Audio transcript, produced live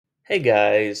Hey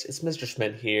guys, it's Mr.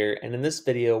 Schmidt here, and in this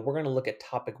video, we're going to look at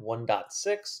topic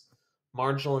 1.6,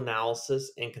 marginal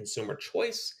analysis and consumer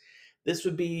choice. This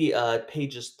would be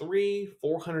pages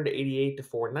 488 to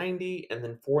 490, and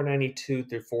then 492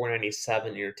 through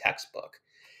 497 in your textbook.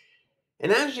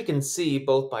 And as you can see,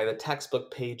 both by the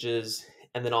textbook pages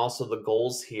and then also the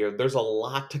goals here, there's a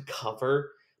lot to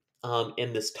cover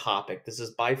in this topic. This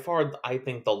is by far, I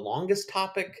think, the longest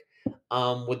topic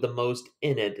with the most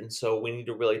in it. And so we need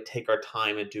to really take our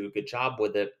time and do a good job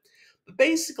with it. But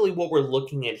basically, what we're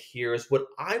looking at here is what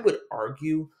I would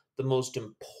argue the most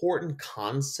important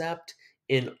concept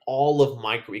in all of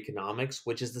microeconomics,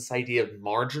 which is this idea of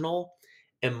marginal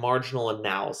and marginal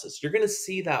analysis. You're going to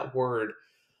see that word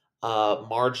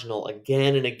marginal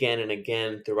again and again and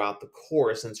again throughout the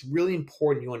course. And it's really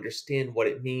important you understand what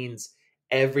it means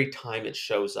every time it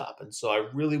shows up. And so I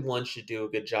really want you to do a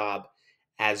good job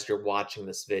as you're watching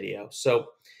this video. So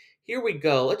here we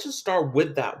go. Let's just start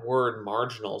with that word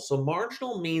marginal. So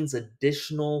marginal means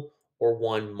additional or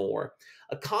one more.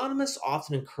 Economists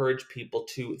often encourage people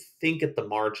to think at the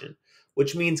margin,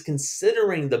 which means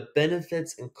considering the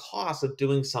benefits and costs of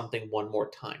doing something one more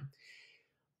time.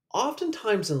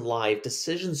 Oftentimes in life,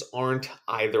 decisions aren't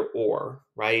either or,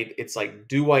 right? It's like,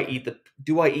 do I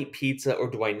eat pizza or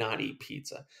do I not eat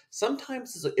pizza?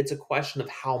 Sometimes it's a question of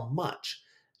how much.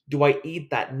 Do I eat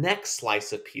that next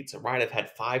slice of pizza, right? I've had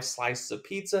 5 slices of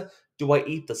pizza. Do I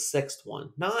eat the sixth one?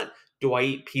 Not do I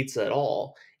eat pizza at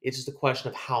all? It's just a question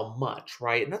of how much,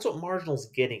 right? And that's what Marginal's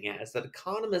getting at, is that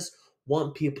economists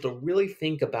want people to really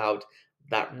think about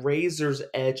that razor's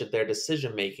edge of their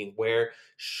decision making, where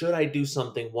should I do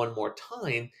something one more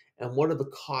time, and what are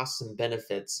the costs and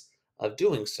benefits of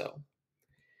doing so?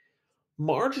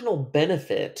 Marginal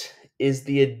benefit is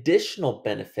the additional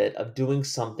benefit of doing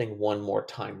something one more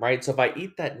time, right? So if I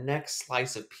eat that next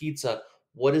slice of pizza,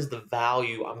 what is the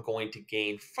value I'm going to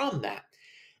gain from that?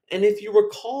 And if you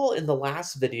recall in the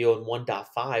last video in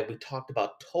 1.5, we talked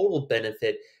about total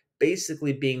benefit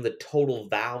basically being the total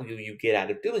value you get out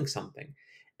of doing something.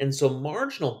 And so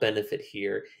marginal benefit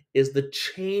here is the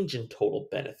change in total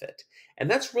benefit. And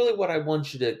that's really what I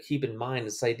want you to keep in mind,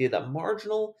 this idea that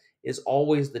marginal is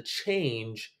always the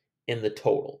change in the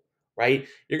total, right?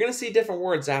 You're going to see different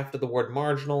words after the word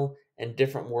marginal and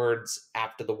different words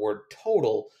after the word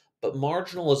total, but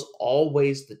marginal is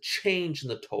always the change in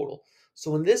the total.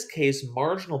 So in this case,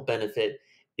 marginal benefit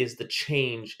is the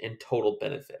change in total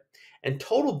benefit. And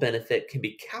total benefit can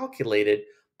be calculated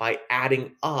by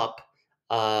adding up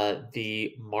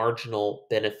the marginal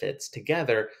benefits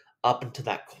together up into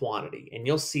that quantity. And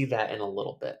you'll see that in a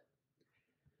little bit.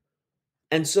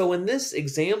 And so in this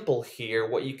example here,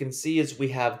 what you can see is we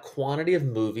have quantity of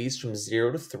movies from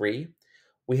 0 to 3.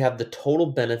 We have the total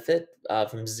benefit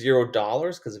from $0,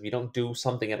 because if you don't do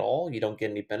something at all, you don't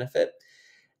get any benefit.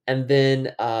 And then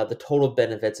the total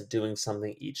benefits of doing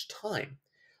something each time.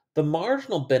 The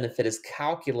marginal benefit is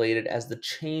calculated as the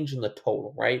change in the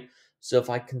total, right? So if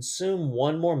I consume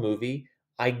one more movie,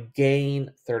 I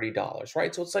gain $30,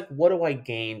 right? So it's like, what do I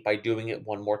gain by doing it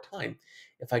one more time?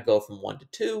 If I go from 1 to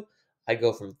 2, I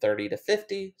go from 30 to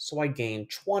 50, so I gain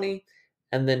 20.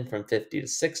 And then from 50 to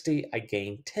 60, I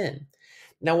gain 10.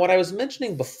 Now, what I was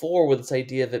mentioning before with this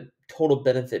idea of it, total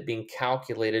benefit being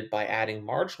calculated by adding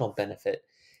marginal benefit,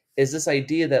 is this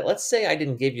idea that, let's say I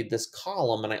didn't give you this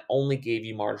column and I only gave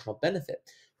you marginal benefit.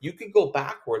 You could go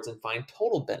backwards and find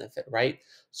total benefit, right?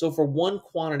 So for one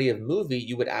quantity of movie,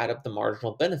 you would add up the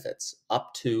marginal benefits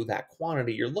up to that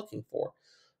quantity you're looking for.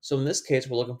 So in this case,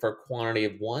 we're looking for a quantity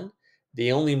of 1.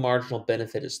 The only marginal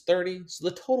benefit is 30, so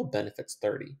the total benefit's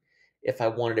 30. If I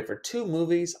wanted it for 2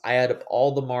 movies, I add up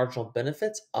all the marginal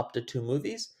benefits up to 2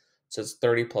 movies. So it's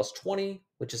 30 plus 20,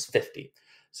 which is 50.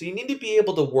 So you need to be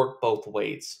able to work both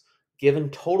ways, given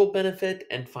total benefit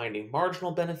and finding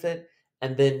marginal benefit,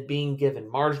 and then being given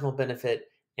marginal benefit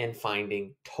and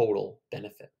finding total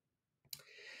benefit.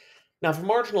 Now, for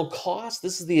marginal cost,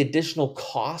 this is the additional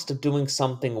cost of doing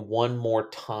something one more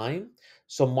time.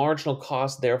 So marginal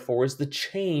cost, therefore, is the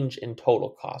change in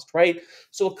total cost, right?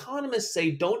 So economists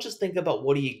say, don't just think about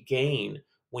what do you gain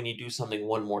when you do something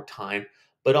one more time,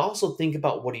 but also think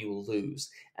about what do you lose.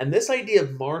 And this idea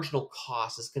of marginal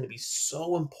cost is going to be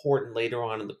so important later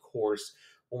on in the course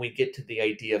when we get to the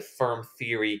idea of firm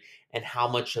theory and how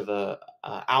much of a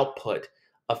output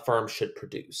a firm should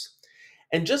produce.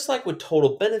 And just like with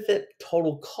total benefit,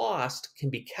 total cost can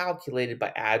be calculated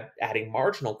by adding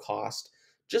marginal cost,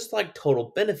 just like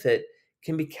total benefit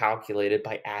can be calculated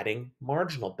by adding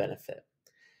marginal benefit.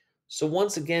 So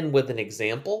once again, with an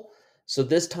example, so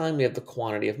this time we have the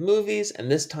quantity of movies, and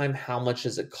this time how much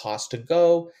does it cost to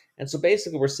go? And so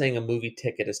basically we're saying a movie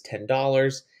ticket is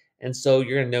 $10, And so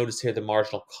you're going to notice here the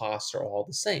marginal costs are all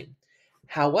the same.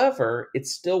 However, it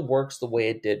still works the way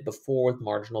it did before with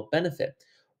marginal benefit,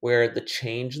 where the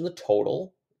change in the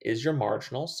total is your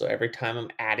marginal. So every time I'm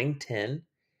adding 10,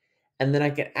 and then I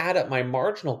can add up my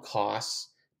marginal costs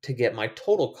to get my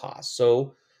total cost.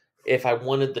 So if I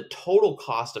wanted the total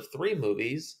cost of 3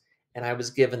 movies and I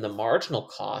was given the marginal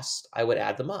cost, I would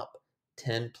add them up.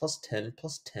 10 plus 10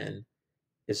 plus 10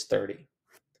 is 30.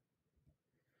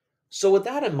 So with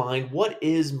that in mind, what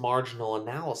is marginal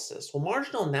analysis? Well,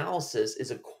 marginal analysis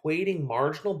is equating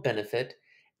marginal benefit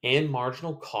and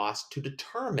marginal cost to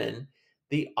determine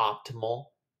the optimal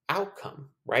outcome,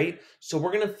 right? So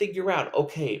we're going to figure out,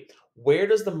 okay, where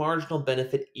does the marginal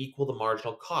benefit equal the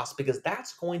marginal cost? Because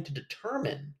that's going to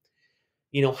determine,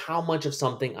 how much of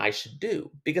something I should do.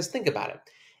 Because think about it.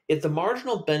 If the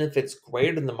marginal benefit's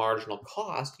greater than the marginal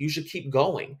cost, you should keep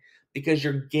going because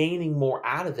you're gaining more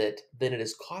out of it than it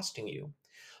is costing you.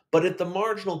 But if the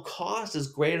marginal cost is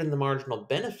greater than the marginal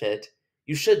benefit,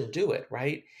 you shouldn't do it,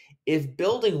 right? If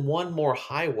building one more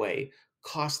highway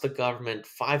costs the government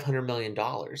 $500 million,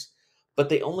 but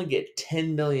they only get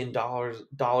 $10 million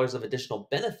dollars of additional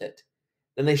benefit,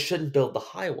 then they shouldn't build the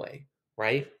highway,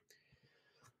 right?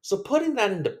 So, putting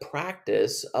that into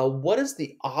practice, what is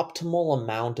the optimal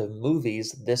amount of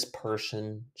movies this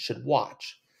person should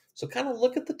watch? So, kind of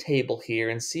look at the table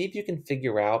here and see if you can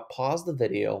figure out, pause the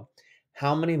video,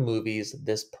 how many movies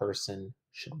this person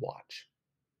should watch.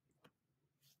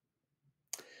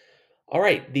 All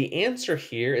right, the answer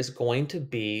here is going to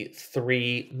be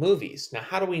 3 movies. Now,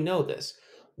 how do we know this?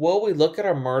 Well, we look at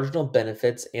our marginal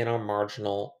benefits and our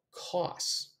marginal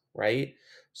costs, right?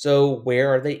 So,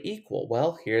 where are they equal?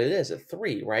 Well, here it is at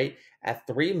 3, right? At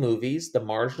 3 movies, the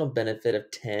marginal benefit of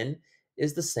 10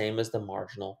 is the same as the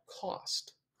marginal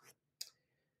cost.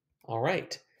 All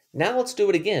right, now let's do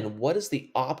it again. What is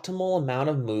the optimal amount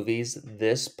of movies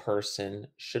this person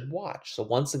should watch? So,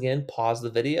 once again, pause the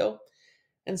video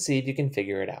and see if you can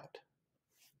figure it out.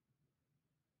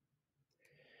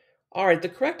 All right, the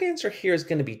correct answer here is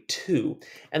going to be 2.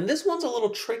 And this one's a little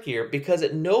trickier because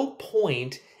at no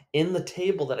point in the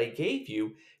table that I gave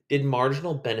you did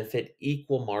marginal benefit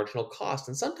equal marginal cost.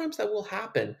 And sometimes that will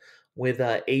happen with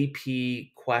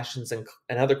AP questions and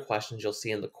other questions you'll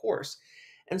see in the course.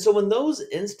 And so in those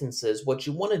instances, what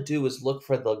you want to do is look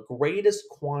for the greatest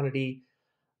quantity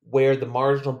where the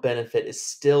marginal benefit is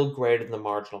still greater than the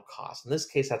marginal cost. In this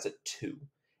case, that's at 2.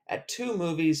 At 2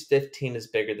 movies, 15 is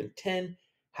bigger than 10.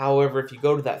 However, if you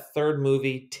go to that third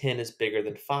movie, 10 is bigger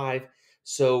than 5.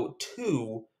 So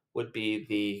 2 would be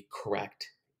the correct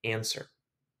answer.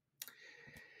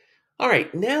 All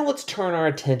right, now let's turn our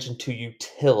attention to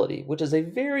utility, which is a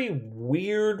very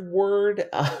weird word,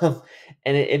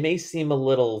 and it may seem a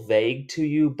little vague to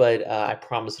you, but I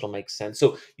promise it'll make sense.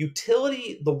 So,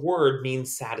 utility, the word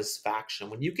means satisfaction.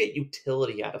 When you get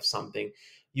utility out of something,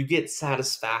 you get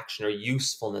satisfaction or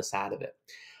usefulness out of it.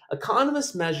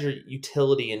 Economists measure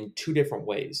utility in 2 different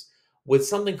ways, with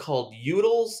something called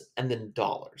utils and then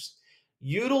dollars.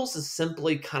 Utils is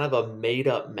simply kind of a made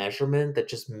up measurement that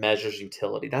just measures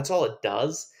utility. That's all it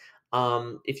does.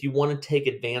 If you want to take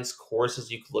advanced courses,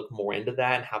 you could look more into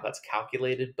that and how that's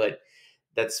calculated, but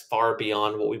that's far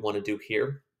beyond what we want to do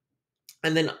here.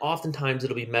 And then oftentimes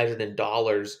it'll be measured in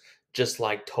dollars, just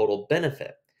like total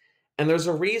benefit. And there's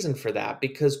a reason for that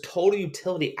because total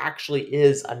utility actually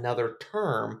is another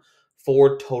term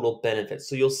for total benefit.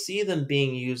 So you'll see them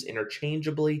being used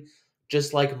interchangeably,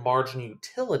 just like marginal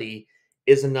utility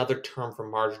is another term for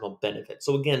marginal benefit.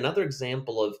 So again, another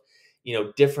example of,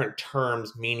 different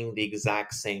terms meaning the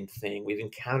exact same thing. We've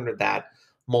encountered that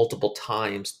multiple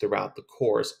times throughout the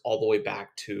course, all the way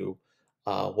back to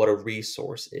what a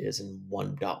resource is in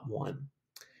 1.1.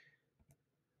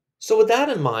 So with that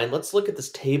in mind, let's look at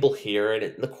this table here.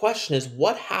 And the question is,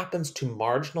 what happens to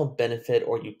marginal benefit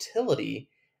or utility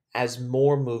as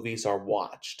more movies are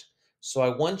watched? So I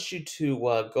want you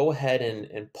to go ahead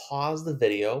and pause the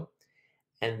video,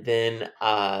 and then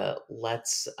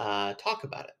let's talk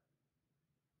about it.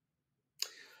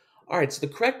 All right, so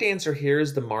the correct answer here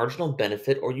is the marginal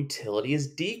benefit or utility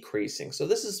is decreasing. So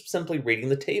this is simply reading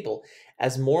the table.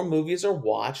 As more movies are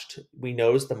watched, we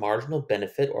notice the marginal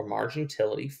benefit or marginal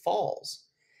utility falls.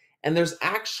 And there's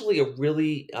actually a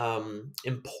really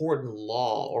important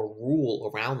law or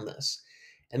rule around this.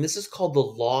 And this is called the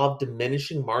law of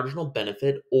diminishing marginal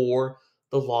benefit or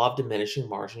the law of diminishing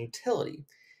marginal utility.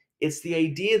 It's the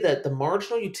idea that the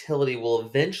marginal utility will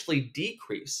eventually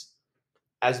decrease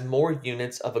as more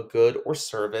units of a good or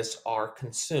service are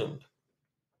consumed.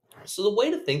 So, the way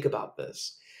to think about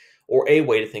this, or a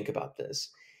way to think about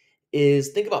this, is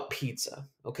think about pizza.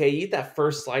 Okay, you eat that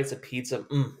first slice of pizza,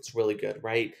 it's really good,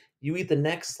 right? You eat the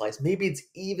next slice, maybe it's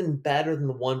even better than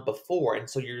the one before, and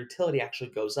so your utility actually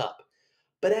goes up.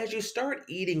 But as you start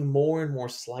eating more and more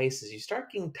slices, you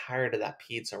start getting tired of that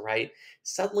pizza, right?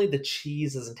 Suddenly the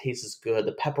cheese doesn't taste as good,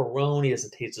 the pepperoni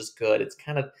doesn't taste as good. It's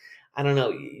kind of, I don't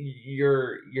know,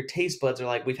 your taste buds are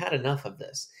like, we've had enough of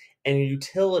this. And your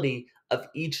utility of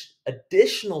each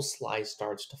additional slice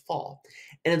starts to fall.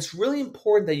 And it's really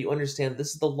important that you understand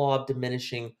this is the law of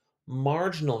diminishing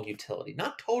marginal utility,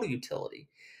 not total utility.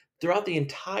 Throughout the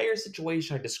entire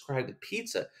situation I described with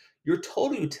pizza, your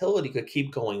total utility could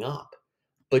keep going up,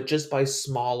 but just by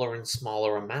smaller and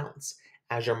smaller amounts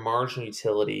as your marginal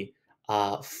utility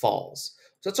falls.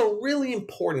 So it's a really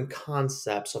important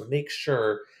concept. So make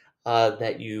sure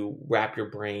that you wrap your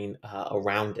brain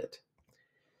around it.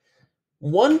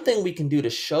 One thing we can do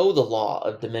to show the law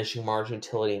of diminishing marginal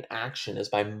utility in action is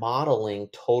by modeling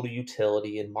total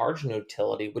utility and marginal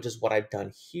utility, which is what I've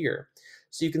done here.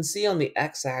 So you can see on the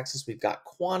x-axis, we've got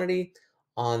quantity.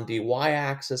 On the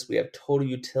y-axis, we have total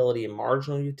utility and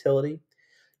marginal utility.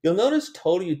 You'll notice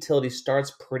total utility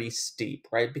starts pretty steep,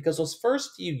 right? Because those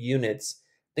first few units,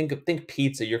 think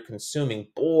pizza you're consuming,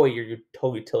 boy, your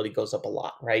total utility goes up a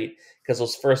lot, right? Because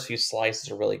those first few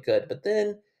slices are really good. But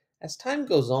then as time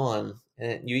goes on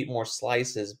and you eat more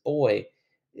slices, boy,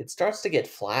 it starts to get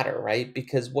flatter, right?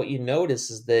 Because what you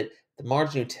notice is that the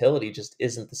margin utility just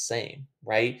isn't the same,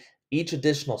 right? Each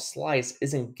additional slice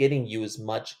isn't getting you as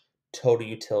much total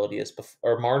utility as before,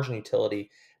 or margin utility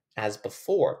as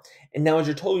before. And now is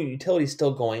your total utility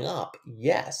still going up?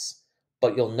 Yes,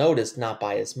 but you'll notice not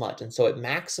by as much. And so it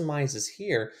maximizes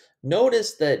here.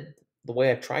 Notice that the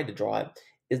way I've tried to draw it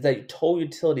is that total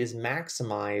utility is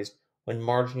maximized when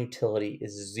margin utility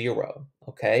is zero,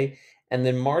 okay? And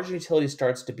then margin utility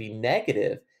starts to be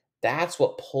negative. That's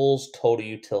what pulls total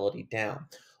utility down.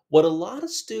 What a lot of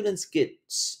students get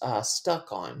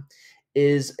stuck on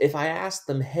is if I ask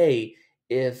them, hey,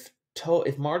 if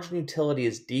margin utility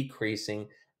is decreasing,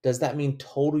 does that mean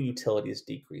total utility is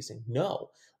decreasing?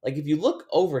 No. Like if you look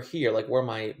over here, like where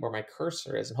my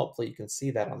cursor is, and hopefully you can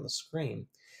see that on the screen,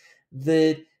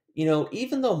 that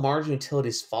even though margin utility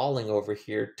is falling over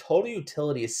here, total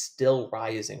utility is still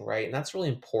rising, right? And that's really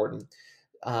important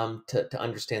to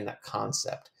understand that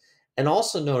concept. And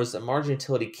also notice that margin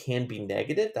utility can be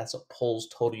negative. That's what pulls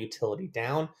total utility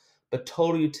down, but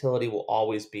total utility will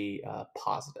always be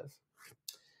positive.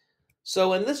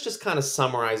 So, and this just kind of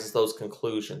summarizes those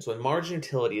conclusions. When margin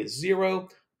utility is zero,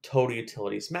 total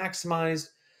utility is maximized.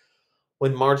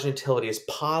 When margin utility is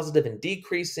positive and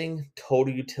decreasing,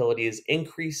 total utility is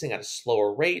increasing at a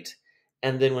slower rate.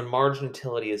 And then when margin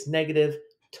utility is negative,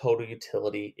 total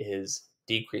utility is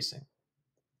decreasing.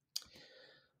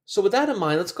 So with that in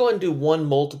mind, let's go ahead and do one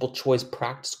multiple choice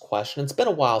practice question. It's been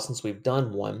a while since we've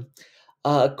done one.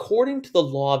 According to the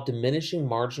law of diminishing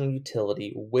marginal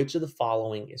utility, which of the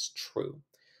following is true?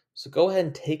 So go ahead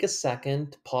and take a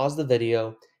second to pause the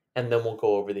video, and then we'll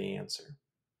go over the answer.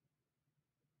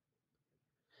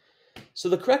 So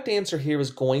the correct answer here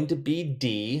is going to be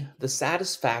D. The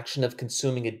satisfaction of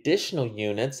consuming additional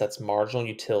units, that's marginal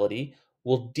utility,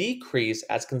 will decrease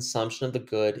as consumption of the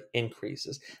good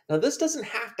increases. Now, this doesn't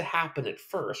have to happen at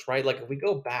first, right? Like if we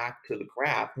go back to the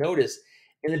graph, notice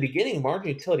in the beginning,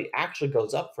 marginal utility actually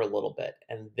goes up for a little bit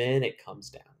and then it comes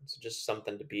down. So just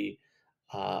something to be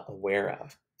aware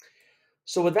of.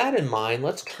 So with that in mind,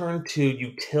 let's turn to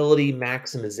utility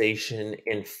maximization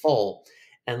in full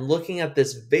and looking at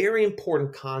this very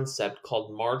important concept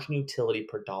called margin utility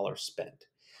per dollar spent.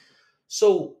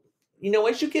 So,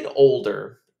 as you get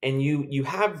older and you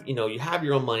have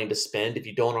your own money to spend if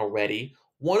you don't already,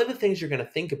 one of the things you're going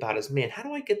to think about is, man, how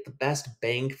do I get the best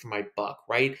bang for my buck,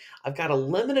 right? I've got a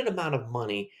limited amount of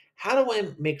money. How do I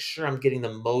make sure I'm getting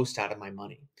the most out of my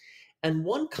money? And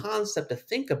one concept to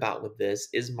think about with this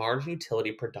is margin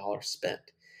utility per dollar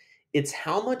spent. It's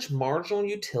how much marginal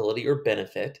utility or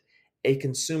benefit a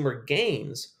consumer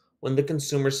gains when the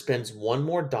consumer spends one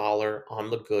more dollar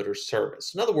on the good or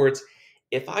service. In other words,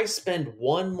 if I spend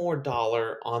one more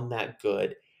dollar on that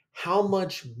good, how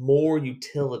much more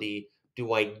utility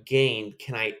do I gain?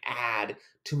 Can I add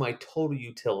to my total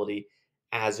utility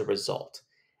as a result?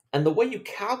 And the way you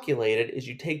calculate it is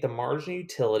you take the marginal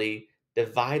utility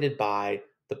divided by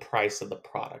the price of the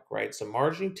product, right? So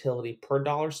margin utility per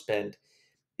dollar spent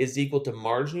is equal to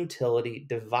margin utility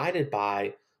divided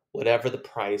by whatever the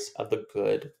price of the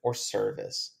good or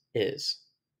service is.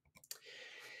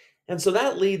 And so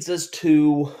that leads us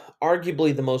to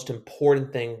arguably the most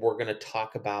important thing we're going to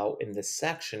talk about in this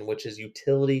section, which is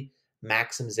utility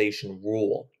maximization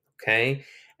rule. Okay.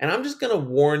 And I'm just going to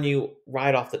warn you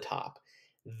right off the top.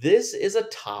 This is a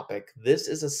topic, this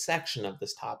is a section of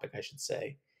this topic, I should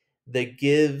say, that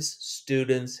gives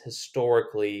students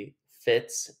historically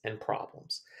fits and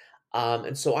problems.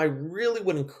 And so I really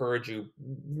would encourage you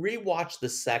rewatch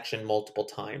this section multiple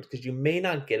times because you may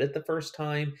not get it the first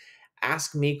time.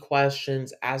 Ask me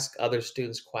questions, ask other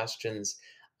students questions,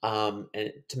 and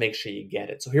to make sure you get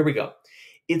it. So here we go.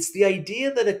 It's the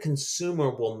idea that a consumer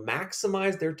will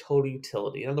maximize their total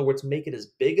utility. In other words, make it as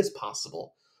big as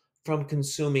possible from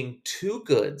consuming two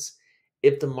goods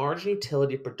if the marginal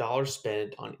utility per dollar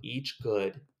spent on each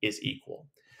good is equal.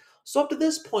 So up to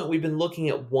this point, we've been looking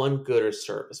at one good or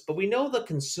service, but we know that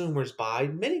consumers buy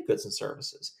many goods and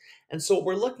services. And so what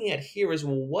we're looking at here is,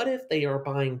 well, what if they are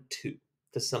buying two?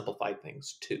 To simplify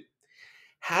things, two.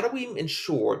 How do we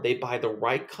ensure they buy the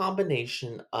right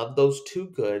combination of those two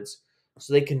goods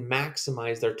so they can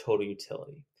maximize their total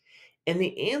utility? And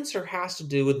the answer has to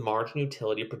do with margin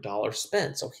utility per dollar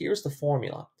spent. So here's the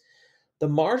formula. The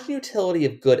margin utility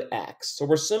of good X, so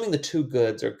we're assuming the two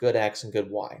goods are good X and good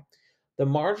Y. The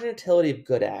margin utility of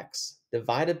good X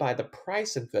divided by the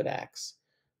price of good X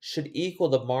should equal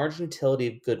the margin utility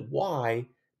of good Y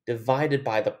divided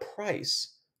by the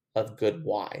price of good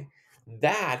Y.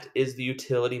 That is the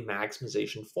utility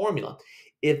maximization formula.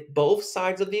 If both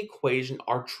sides of the equation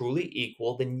are truly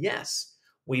equal, then yes,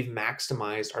 we've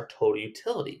maximized our total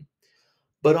utility.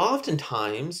 But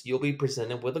oftentimes, you'll be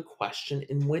presented with a question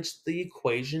in which the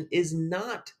equation is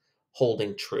not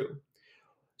holding true.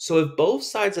 So if both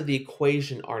sides of the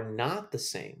equation are not the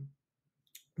same,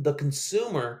 the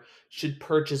consumer should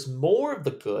purchase more of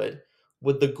the good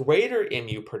with the greater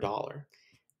MU per dollar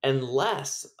and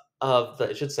less of the,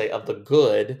 I should say, of the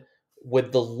good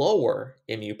with the lower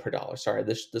MU per dollar. Sorry,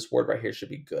 this word right here should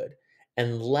be good.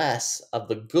 And less of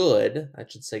the good, I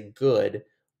should say good,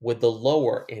 with the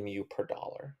lower MU per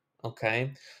dollar.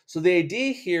 Okay, so the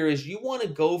idea here is you want to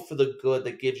go for the good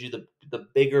that gives you the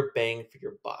bigger bang for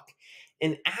your buck.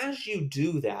 And as you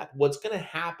do that, what's going to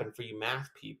happen for you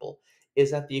math people is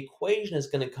that the equation is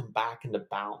going to come back into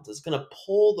balance. It's going to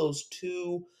pull those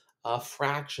two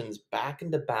fractions back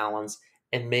into balance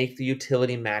and make the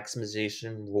utility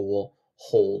maximization rule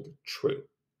hold true.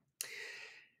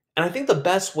 And I think the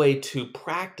best way to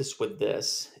practice with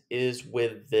this is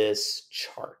with this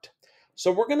chart.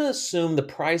 So we're going to assume the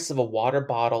price of a water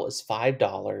bottle is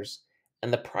 $5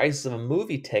 and the price of a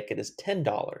movie ticket is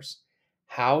 $10.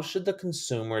 How should the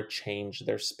consumer change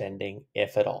their spending,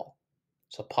 if at all?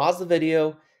 So pause the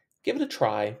video, give it a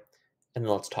try, and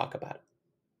then let's talk about it.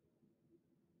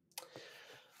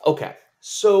 Okay,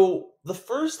 so the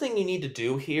first thing you need to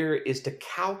do here is to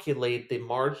calculate the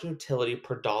marginal utility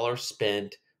per dollar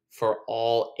spent for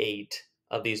all 8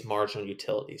 of these marginal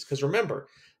utilities. Because remember,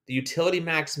 the utility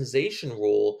maximization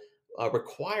rule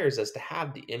requires us to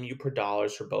have the MU per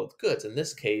dollars for both goods. In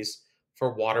this case,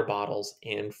 for water bottles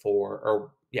and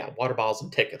water bottles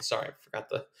and tickets. Sorry, I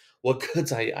forgot what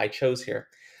goods I chose here.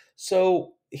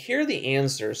 So here are the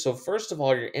answers. So first of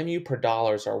all, your MU per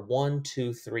dollars are 1,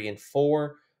 2, 3, and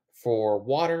 4 for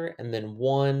water, and then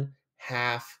 1,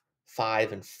 half,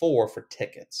 5, and 4 for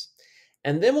tickets.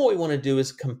 And then what we want to do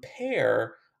is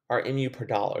compare our MU per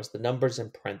dollars, the numbers in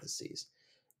parentheses.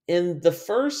 In the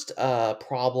first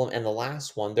problem and the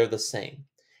last one, they're the same.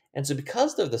 And so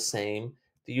because they're the same,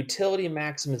 the utility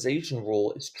maximization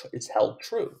rule is held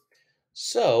true.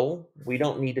 So we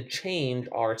don't need to change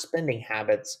our spending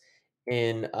habits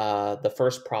in the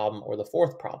first problem or the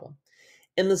fourth problem.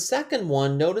 In the second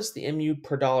one, notice the MU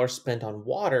per dollar spent on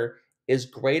water is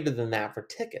greater than that for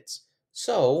tickets.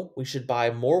 So we should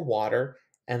buy more water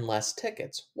and less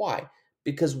tickets. Why?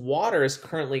 Because water is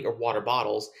currently, or water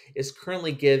bottles, is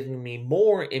currently giving me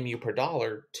more MU per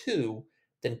dollar, 2,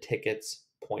 than tickets,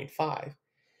 0.5.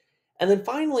 And then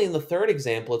finally, in the third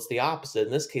example, it's the opposite.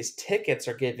 In this case, tickets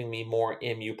are giving me more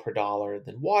MU per dollar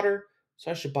than water,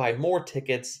 so I should buy more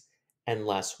tickets and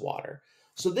less water.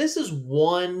 So this is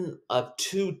one of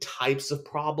 2 types of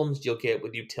problems you'll get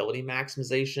with utility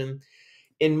maximization.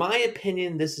 In my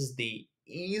opinion, this is the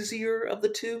easier of the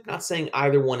 2. Not saying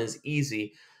either one is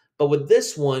easy, but with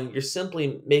this one, you're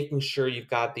simply making sure you've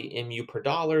got the MU per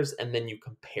dollars and then you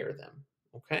compare them,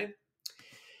 okay?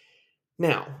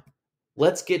 Now,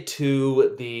 let's get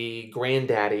to the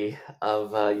granddaddy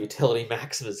of utility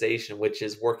maximization, which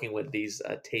is working with these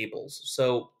tables.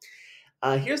 So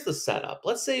here's the setup.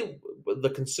 Let's say the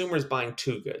consumer is buying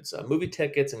 2 goods, movie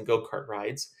tickets and go-kart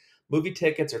rides. Movie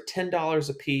tickets are $10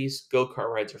 a piece, go-kart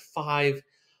rides are 5.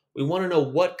 We want to know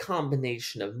what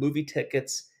combination of movie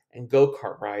tickets and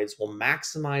go-kart rides will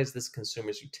maximize this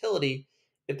consumer's utility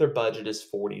if their budget is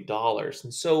 $40.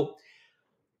 And so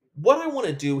What I want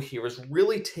to do here is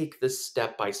really take this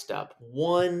step by step,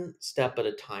 one step at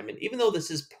a time. And even though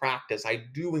this is practice, I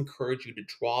do encourage you to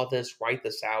draw this, write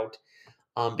this out,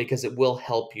 because it will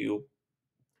help you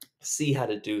see how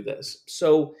to do this.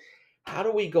 So, how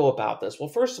do we go about this? Well,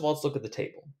 first of all, let's look at the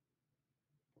table.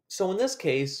 So, in this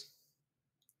case,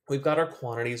 we've got our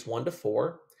quantities 1 to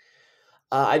 4.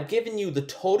 I've given you the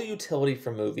total utility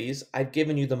for movies. I've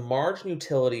given you the margin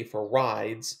utility for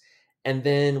rides. And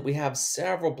then we have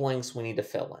several blanks we need to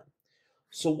fill in.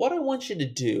 So what I want you to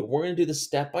do, we're going to do this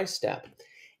step by step,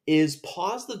 is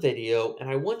pause the video and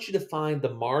I want you to find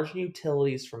the margin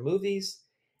utilities for movies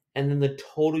and then the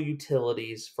total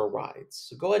utilities for rides.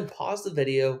 So go ahead and pause the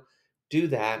video, do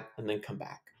that, and then come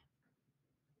back.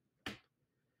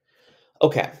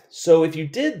 Okay, so if you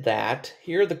did that,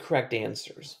 here are the correct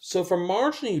answers. So for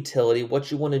marginal utility, what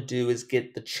you want to do is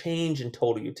get the change in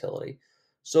total utility.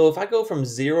 So if I go from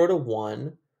 0 to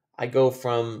 1, I go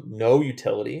from no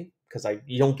utility, because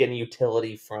you don't get any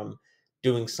utility from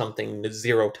doing something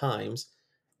 0 times,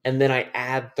 and then I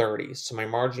add 30. So my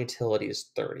marginal utility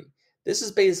is 30. This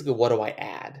is basically what do I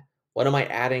add? What am I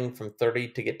adding from 30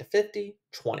 to get to 50?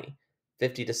 20.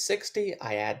 50 to 60,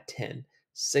 I add 10.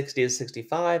 60 to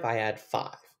 65, I add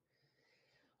 5.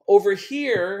 Over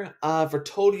here, for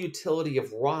total utility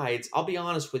of rides, I'll be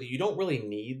honest with you, you don't really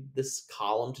need this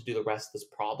column to do the rest of this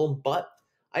problem, but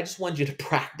I just wanted you to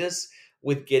practice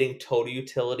with getting total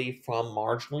utility from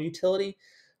marginal utility.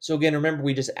 So again, remember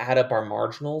we just add up our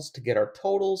marginals to get our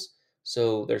totals.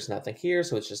 So there's nothing here,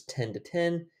 so it's just 10 to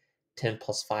 10. 10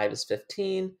 plus 5 is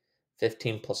 15.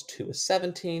 15 plus 2 is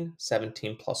 17.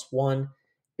 17 plus 1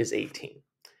 is 18.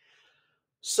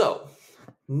 So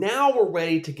now we're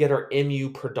ready to get our MU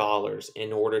per dollars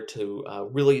in order to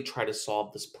really try to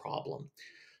solve this problem.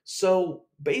 So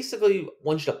basically, I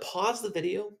want you to pause the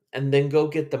video and then go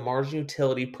get the margin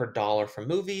utility per dollar for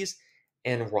movies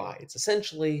and rides.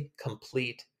 Essentially,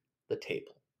 complete the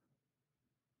table.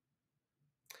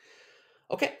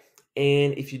 Okay,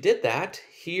 and if you did that,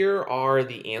 here are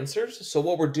the answers. So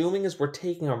what we're doing is we're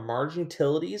taking our margin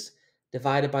utilities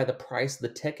divided by the price of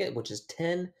the ticket, which is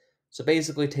 10. So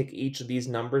basically take each of these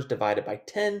numbers divided by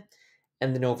 10.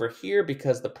 And then over here,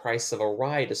 because the price of a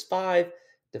ride is 5,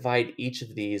 divide each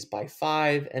of these by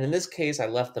 5. And in this case, I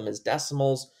left them as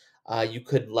decimals. You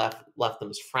could left them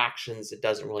as fractions. It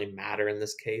doesn't really matter in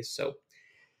this case. So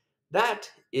that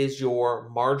is your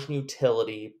margin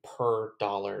utility per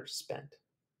dollar spent.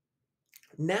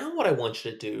 Now what I want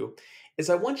you to do is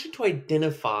I want you to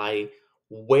identify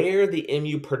where the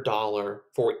MU per dollar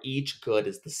for each good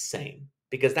is the same.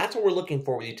 Because that's what we're looking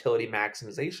for with utility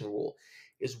maximization rule,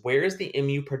 is where is the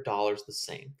MU per dollar is the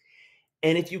same.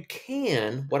 And if you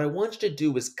can, what I want you to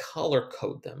do is color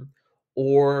code them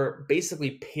or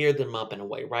basically pair them up in a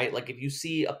way, right? Like if you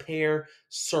see a pair,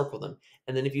 circle them.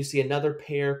 And then if you see another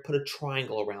pair, put a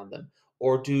triangle around them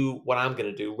or do what I'm going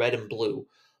to do, red and blue.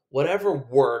 Whatever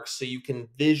works so you can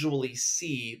visually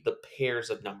see the pairs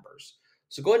of numbers.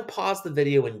 So go ahead and pause the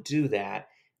video and do that,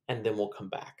 and then we'll come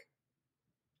back.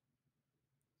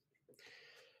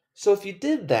 So if you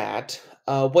did that,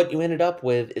 what you ended up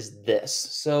with is this.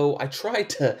 So I tried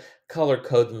to color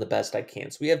code them the best I can.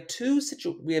 So we have two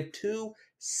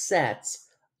sets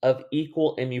of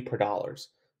equal MU per dollars.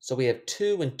 So we have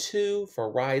 2 and 2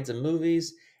 for rides and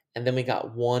movies, and then we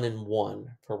got 1 and 1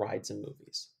 for rides and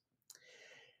movies.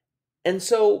 And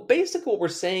so basically what we're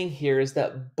saying here is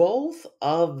that both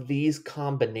of these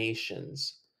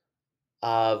combinations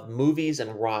of movies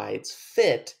and rides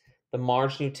fit the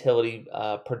margin utility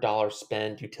per dollar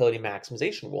spend utility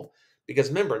maximization rule. Because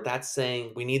remember, that's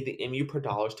saying we need the MU per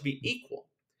dollars to be equal.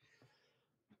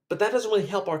 But that doesn't really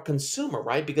help our consumer,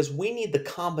 right? Because we need the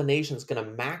combination that's going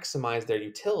to maximize their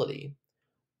utility.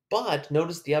 But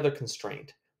notice the other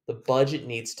constraint. The budget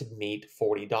needs to meet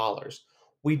 $40.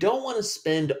 We don't want to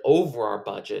spend over our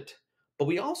budget, but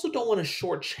we also don't want to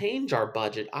shortchange our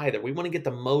budget either. We want to get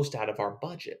the most out of our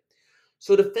budget.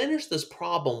 So to finish this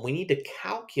problem, we need to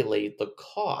calculate the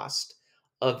cost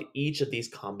of each of these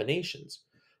combinations.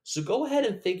 So go ahead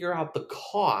and figure out the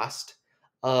cost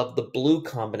of the blue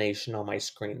combination on my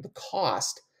screen, the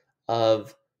cost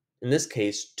of, in this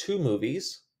case, 2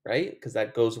 movies, right? Because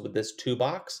that goes with this 2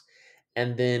 box,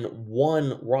 and then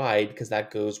 1 ride because that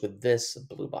goes with this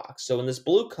blue box. So in this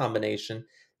blue combination,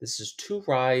 this is 2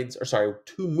 rides, or sorry,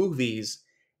 2 movies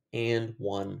and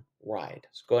 1 ride.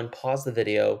 So go ahead and pause the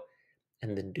video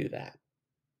and then do that.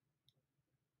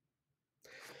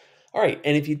 All right,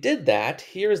 and if you did that,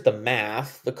 here's the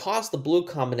math. The cost of the blue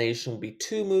combination would be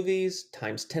 2 movies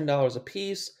times $10 a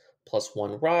piece plus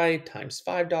 1 ride times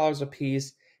 $5 a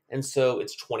piece, and so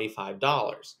it's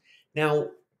 $25. Now,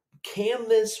 Can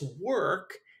this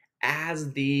work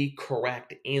as the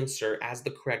correct answer, as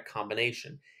the correct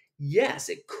combination? Yes,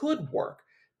 it could work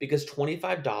because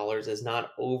 $25 is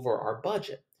not over our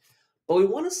budget. But we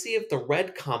want to see if the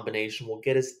red combination will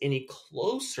get us any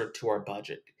closer to our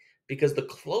budget, because the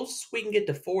closest we can get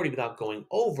to 40 without going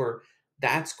over,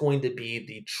 that's going to be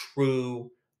the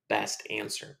true best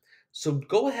answer. So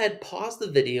go ahead, pause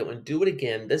the video and do it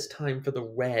again, this time for the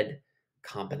red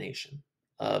combination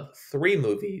of 3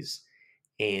 movies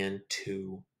and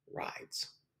 2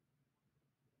 rides.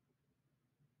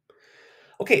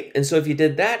 Okay, and so if you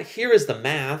did that, here is the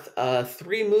math.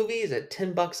 3 movies at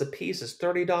 $10 a piece is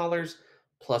 $30,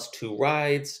 plus 2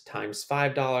 rides times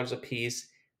 $5 a piece,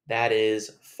 that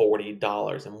is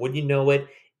 $40. And when you know it,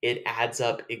 it adds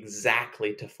up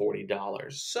exactly to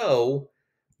 $40. So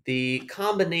the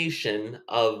combination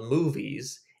of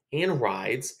movies and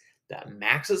rides that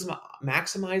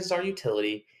maximizes our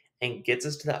utility and gets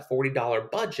us to that $40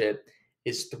 budget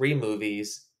is 3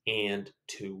 movies and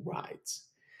 2 rides.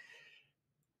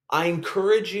 I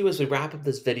encourage you, as we wrap up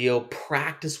this video,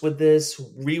 practice with this,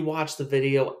 rewatch the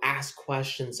video, ask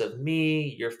questions of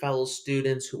me, your fellow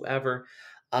students, whoever,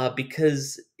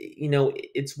 because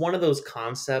it's one of those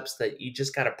concepts that you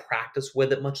just got to practice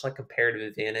with it, much like comparative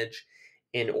advantage,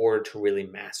 in order to really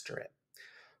master it.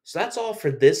 So that's all for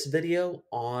this video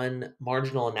on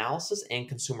marginal analysis and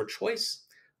consumer choice.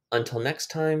 Until next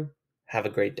time, have a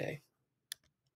great day.